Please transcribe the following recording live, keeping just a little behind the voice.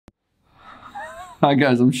Hi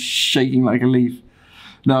guys, I'm shaking like a leaf.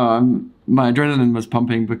 No, my adrenaline was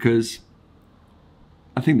pumping because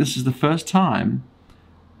I think this is the first time.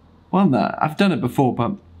 Well, no, I've done it before,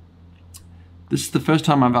 but this is the first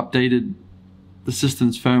time I've updated the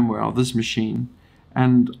system's firmware of this machine,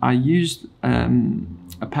 and I used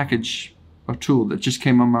a package or tool that just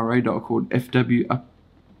came on my radar called fwupd. Oh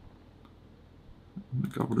my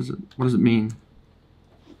God, what is it? What does it mean?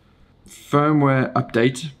 Firmware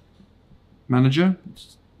Update Manager.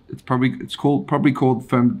 It's probably called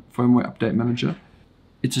Firmware Update Manager.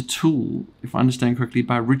 It's a tool, if I understand correctly,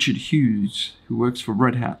 by Richard Hughes, who works for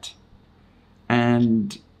Red Hat,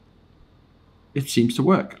 and it seems to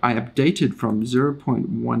work. I updated from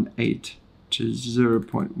 0.18 to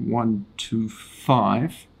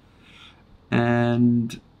 0.125,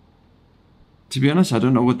 and to be honest, I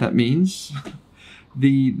don't know what that means.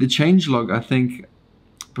 The changelog, I think,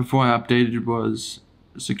 before I updated was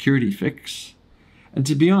a security fix. And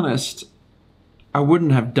to be honest, I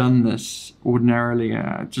wouldn't have done this ordinarily.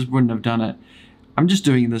 I just wouldn't have done it. I'm just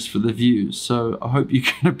doing this for the views, so I hope you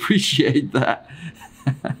can appreciate that.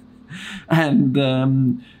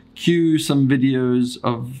 And cue some videos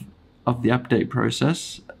of the update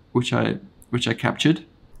process, which I captured.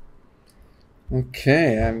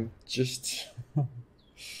 Okay, I'm just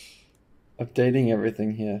updating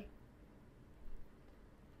everything here.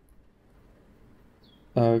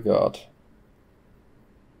 Oh God.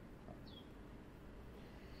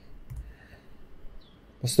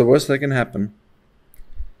 What's the worst that can happen?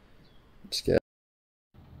 I'm scared.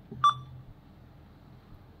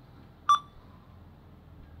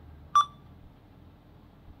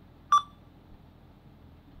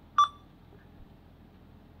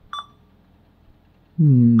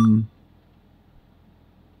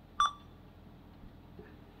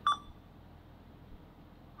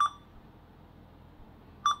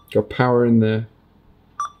 Got power in there.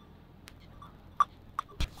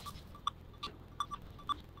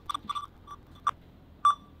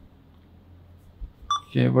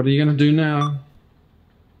 Okay, what are you gonna do now?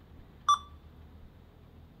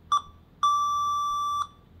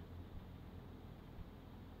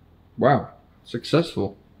 Wow,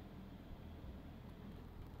 successful.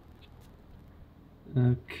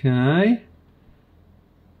 Okay.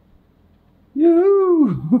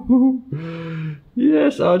 Yoo-hoo!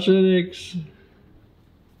 Yes, Archlinux.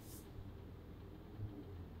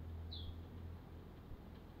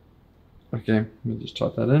 Okay, let me just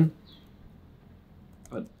type that in.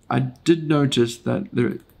 But I did notice that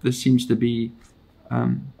there seems to be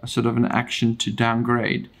a sort of an action to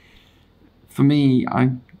downgrade. For me,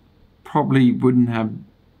 I probably wouldn't have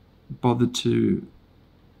bothered to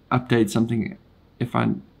update something if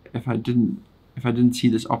I didn't see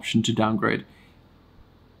this option to downgrade.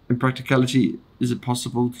 In practicality, is it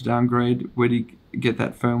possible to downgrade? Where do you get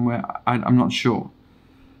that firmware? I'm not sure.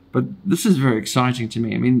 But this is very exciting to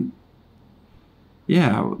me. I mean,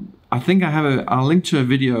 yeah, I think I'll link to a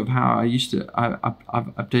video of how I've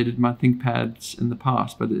updated my ThinkPads in the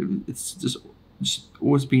past, but it's just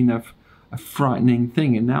always been a frightening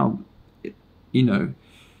thing. And now, you know,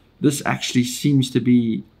 this actually seems to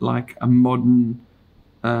be like a modern,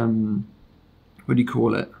 what do you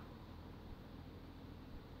call it?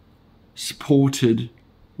 Supported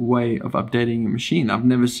way of updating a machine. I've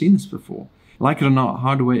never seen this before. Like it or not,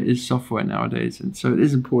 hardware is software nowadays, and so it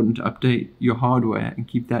is important to update your hardware and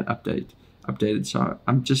keep that updated. So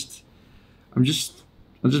I'm just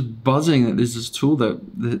buzzing that there's this tool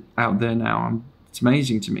that out there now. It's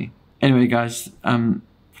amazing to me. Anyway, guys,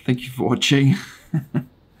 thank you for watching,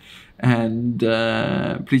 and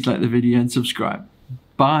please like the video and subscribe.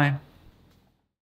 Bye.